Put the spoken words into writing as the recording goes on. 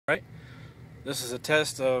Right, this is a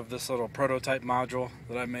test of this little prototype module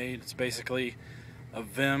that I made. It's basically a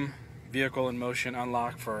VIM, vehicle in motion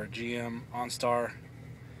unlock for GM OnStar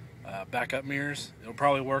backup mirrors. It'll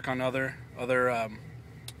probably work on other well,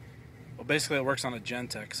 basically it works on a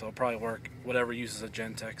Gentex, so it'll probably work whatever uses a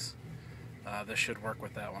Gentex. This should work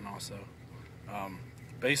with that one also.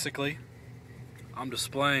 Basically, I'm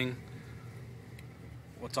displaying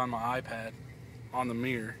what's on my iPad on the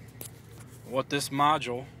mirror. What this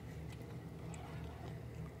module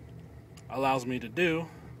allows me to do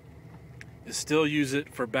is still use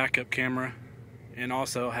it for backup camera and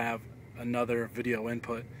also have another video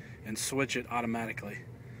input and switch it automatically.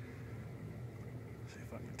 See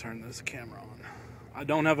if I can turn this camera on. I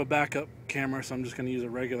don't have a backup camera, so I'm just going to use a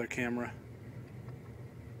regular camera.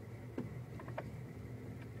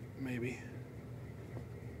 Maybe.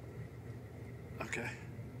 Okay.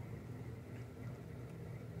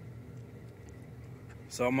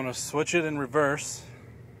 So I'm going to switch it in reverse.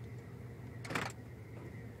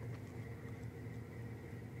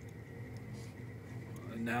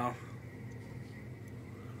 And now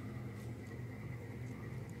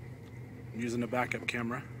I'm using the backup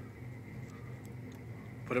camera.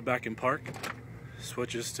 Put it back in park.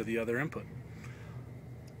 Switches to the other input.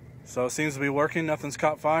 So it seems to be working. Nothing's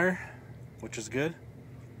caught fire, which is good.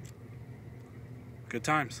 Good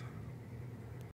times.